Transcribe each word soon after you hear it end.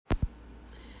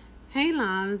Hey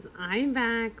loves, I'm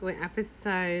back with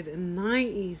episode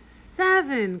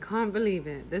 97. Can't believe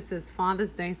it. This is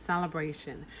Father's Day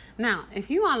celebration. Now, if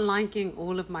you are liking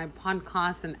all of my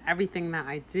podcasts and everything that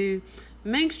I do,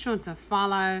 make sure to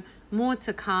follow. More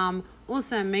to come.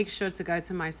 Also, make sure to go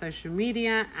to my social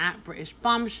media at British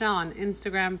Bombshell on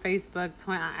Instagram, Facebook,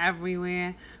 Twitter,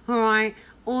 everywhere. Alright.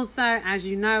 Also, as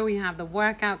you know, we have the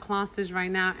workout classes right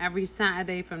now every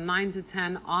Saturday from 9 to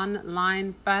 10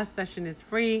 online. First session is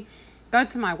free. Go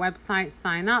to my website,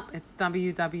 sign up. It's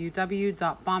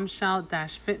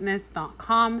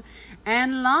www.bombshell-fitness.com.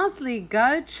 And lastly,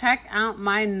 go check out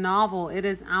my novel. It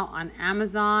is out on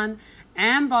Amazon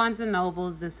and Barnes &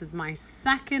 Nobles. This is my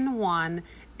second one.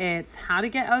 It's How to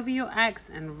Get Over Your Ex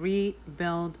and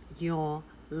Rebuild Your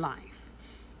Life.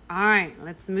 All right,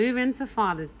 let's move into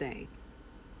Father's Day.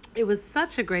 It was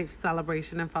such a great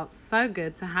celebration and felt so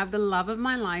good to have the love of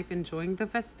my life enjoying the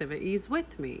festivities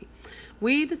with me.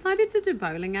 We decided to do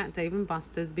bowling at Dave &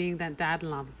 Buster's, being that Dad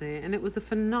loves it, and it was a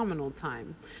phenomenal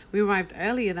time. We arrived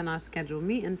earlier than our scheduled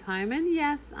meeting time, and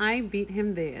yes, I beat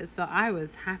him there, so I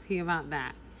was happy about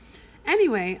that.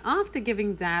 Anyway, after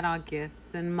giving Dad our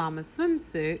gifts and Mama's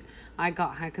swimsuit I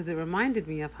got her because it reminded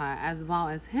me of her, as well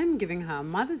as him giving her a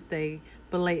Mother's Day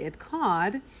belated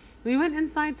card, we went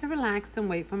inside to relax and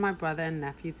wait for my brother and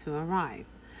nephew to arrive.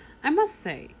 I must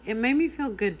say, it made me feel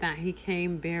good that he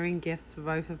came bearing gifts for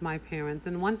both of my parents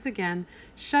and once again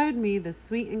showed me the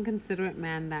sweet and considerate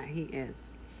man that he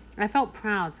is. I felt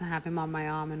proud to have him on my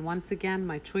arm, and once again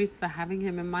my choice for having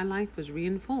him in my life was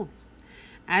reinforced.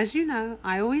 As you know,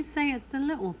 I always say it's the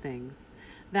little things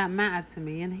that matter to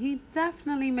me, and he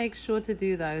definitely makes sure to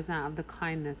do those out of the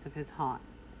kindness of his heart.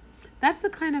 That's the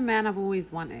kind of man I've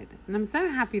always wanted, and I'm so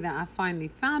happy that I finally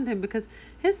found him because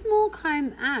his small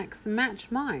kind acts match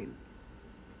mine.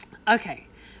 Okay,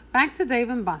 back to Dave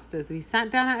 & Buster's. We sat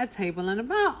down at a table, and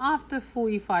about after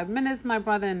 45 minutes, my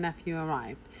brother and nephew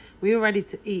arrived. We were ready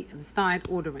to eat and started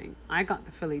ordering. I got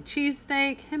the Philly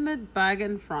cheesesteak, him a burger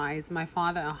and fries, my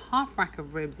father a half rack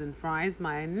of ribs and fries,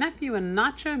 my nephew a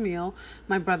nacho meal,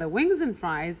 my brother wings and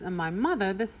fries, and my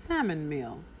mother the salmon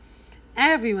meal.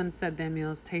 Everyone said their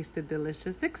meals tasted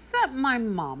delicious, except my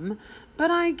mum, but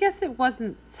I guess it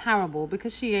wasn't terrible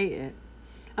because she ate it.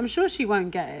 I'm sure she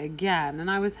won't get it again,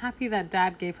 and I was happy that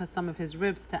Dad gave her some of his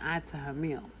ribs to add to her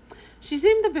meal. She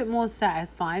seemed a bit more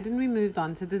satisfied, and we moved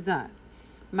on to dessert.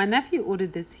 My nephew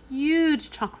ordered this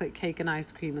huge chocolate cake and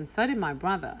ice cream, and so did my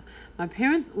brother. My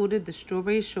parents ordered the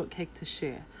strawberry shortcake to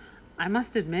share. I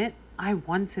must admit, I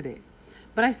wanted it.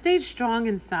 But I stayed strong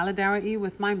in solidarity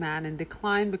with my man and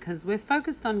declined because we're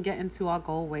focused on getting to our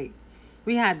goal weight.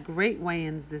 We had great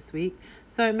weigh-ins this week,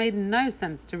 so it made no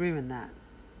sense to ruin that.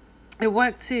 It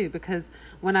worked too because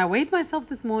when I weighed myself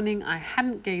this morning, I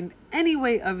hadn't gained any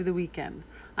weight over the weekend.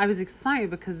 I was excited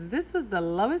because this was the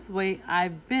lowest weight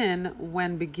I've been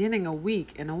when beginning a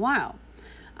week in a while.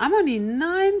 I'm only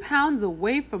 9 pounds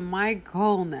away from my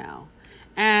goal now,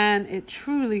 and it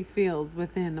truly feels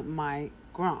within my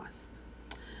grasp.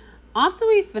 After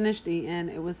we finished eating,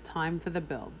 it was time for the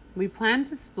bill. We planned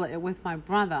to split it with my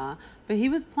brother, but he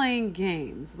was playing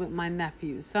games with my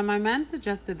nephew, so my man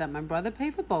suggested that my brother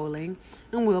pay for bowling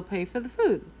and we'll pay for the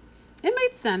food. It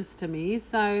made sense to me,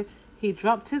 so he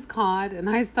dropped his card and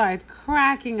I started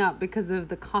cracking up because of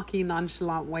the cocky,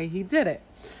 nonchalant way he did it.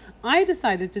 I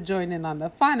decided to join in on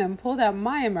the fun and pulled out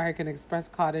my American Express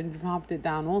card and dropped it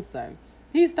down also.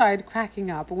 He started cracking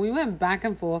up and we went back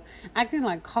and forth, acting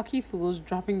like cocky fools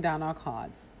dropping down our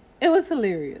cards. It was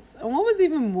hilarious. And what was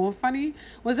even more funny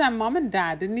was that Mom and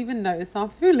Dad didn't even notice our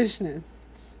foolishness.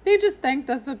 They just thanked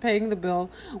us for paying the bill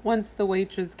once the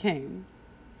waitress came.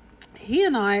 He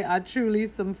and I are truly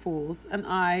some fools, and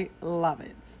I love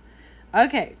it.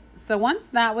 Okay, so once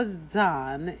that was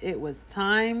done, it was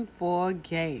time for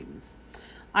games.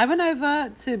 I went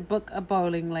over to book a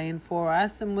bowling lane for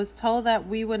us and was told that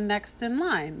we were next in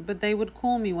line, but they would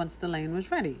call me once the lane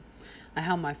was ready. I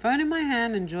held my phone in my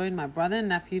hand and joined my brother and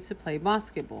nephew to play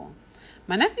basketball.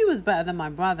 My nephew was better than my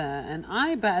brother and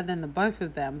I better than the both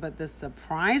of them, but the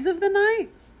surprise of the night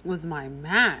was my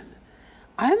man.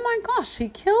 Oh my gosh, he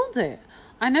killed it.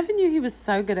 I never knew he was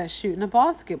so good at shooting a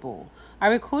basketball. I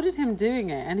recorded him doing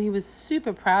it and he was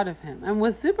super proud of him.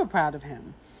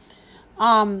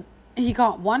 He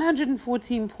got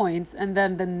 114 points, and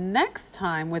then the next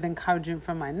time, with encouragement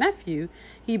from my nephew,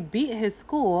 he beat his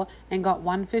score and got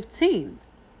 115.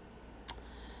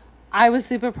 I was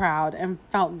super proud and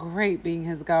felt great being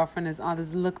his girlfriend as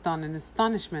others looked on in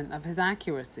astonishment of his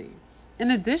accuracy.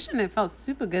 In addition, it felt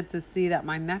super good to see that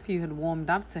my nephew had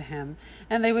warmed up to him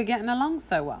and they were getting along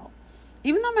so well.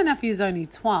 Even though my nephew's only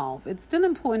 12, it's still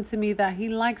important to me that he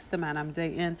likes the man I'm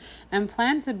dating and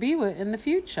plan to be with in the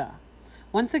future.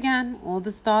 Once again, all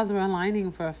the stars were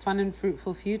aligning for a fun and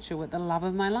fruitful future with the love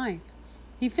of my life.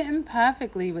 He fit in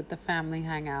perfectly with the family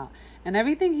hangout, and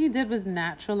everything he did was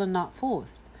natural and not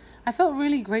forced. I felt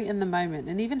really great in the moment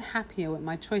and even happier with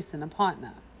my choice in a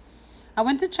partner. I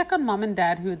went to check on Mom and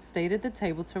Dad, who had stayed at the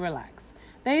table to relax.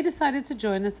 They decided to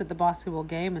join us at the basketball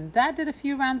game, and Dad did a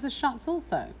few rounds of shots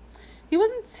also. He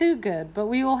wasn't too good, but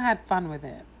we all had fun with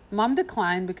it. Mom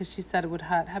declined because she said it would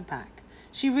hurt her back.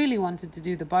 She really wanted to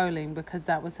do the bowling because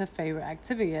that was her favorite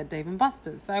activity at Dave &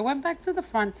 Buster's, so I went back to the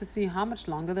front to see how much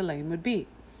longer the lane would be.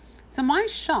 To my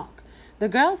shock, the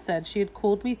girl said she had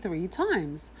called me 3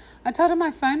 times. I told her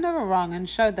my phone number wrong and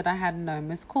showed that I had no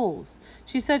missed calls.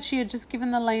 She said she had just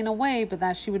given the lane away, but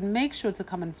that she would make sure to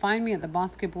come and find me at the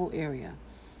basketball area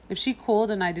if she called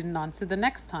and I didn't answer the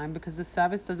next time, because the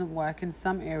service doesn't work in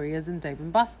some areas in Dave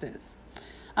 & Buster's.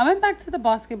 I went back to the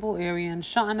basketball area and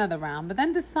shot another round, but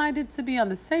then decided to be on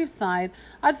the safe side.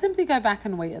 I'd simply go back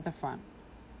and wait at the front.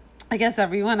 I guess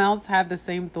everyone else had the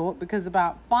same thought, because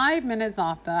about 5 minutes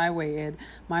after I waited,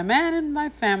 my man and my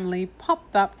family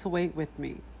popped up to wait with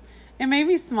me. It made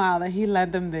me smile that he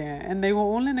led them there, and they were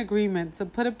all in agreement to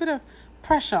put a bit of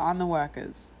pressure on the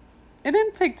workers. It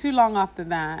didn't take too long after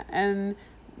that, and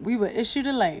we were issued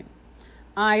a lane.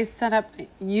 I set up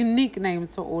unique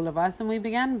names for all of us, and we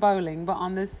began bowling, but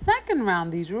on the second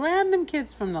round, these random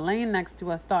kids from the lane next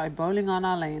to us started bowling on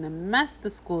our lane and messed the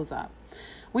scores up.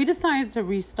 We decided to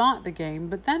restart the game,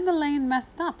 but then the lane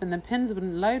messed up and the pins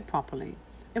wouldn't load properly.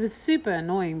 It was super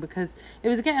annoying because it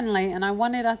was getting late and I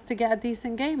wanted us to get a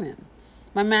decent game in.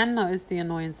 My man noticed the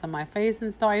annoyance on my face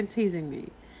and started teasing me.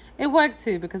 It worked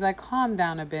too, because I calmed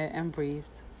down a bit and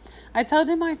breathed. I told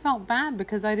him I felt bad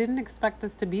because I didn't expect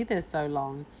us to be there so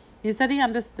long. He said he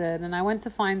understood, and I went to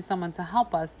find someone to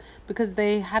help us because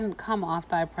they hadn't come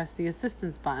after I pressed the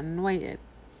assistance button and waited.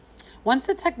 Once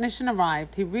the technician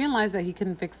arrived, he realized that he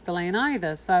couldn't fix the lane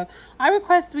either, so I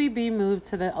requested we be moved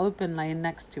to the open lane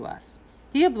next to us.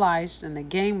 He obliged, and the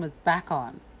game was back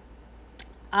on.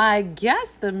 I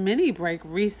guess the mini break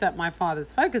reset my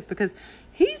father's focus, because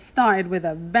he started with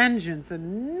a vengeance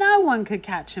and no one could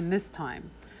catch him this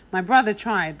time. My brother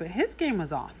tried, but his game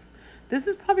was off. This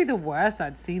was probably the worst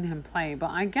I'd seen him play, but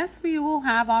I guess we all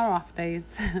have our off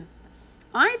days.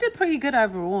 I did pretty good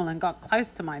overall and got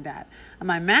close to my dad, and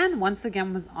my man once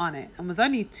again was on it and was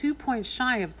only 2 points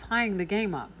shy of tying the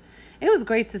game up. It was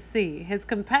great to see. His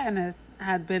competitiveness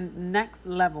had been next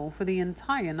level for the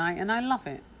entire night, and I love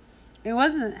it. I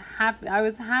wasn't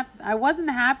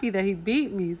happy that he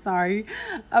beat me,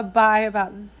 by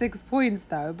about 6 points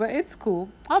though, but it's cool.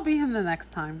 I'll beat him the next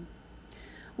time.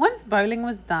 Once bowling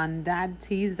was done, Dad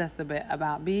teased us a bit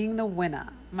about being the winner.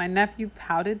 My nephew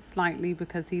pouted slightly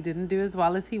because he didn't do as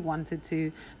well as he wanted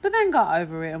to, but then got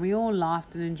over it and we all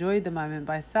laughed and enjoyed the moment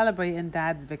by celebrating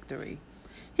Dad's victory.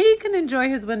 He can enjoy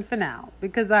his win for now,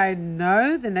 because I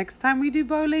know the next time we do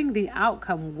bowling, the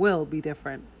outcome will be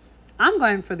different. I'm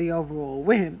going for the overall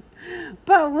win,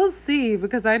 but we'll see,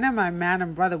 because I know my man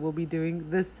and brother will be doing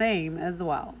the same as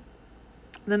well.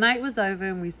 The night was over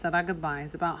and we said our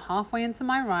goodbyes. About halfway into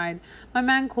my ride, my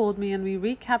man called me and we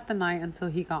recapped the night until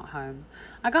he got home.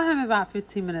 I got home about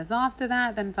 15 minutes after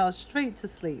that, then fell straight to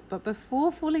sleep. But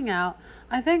before falling out,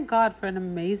 I thank God for an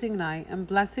amazing night and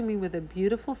blessing me with a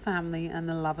beautiful family and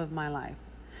the love of my life.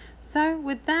 So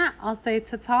with that, I'll say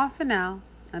ta-ta for now.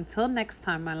 Until next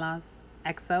time, my loves.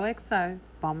 XOXO,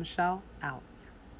 Bombshell out.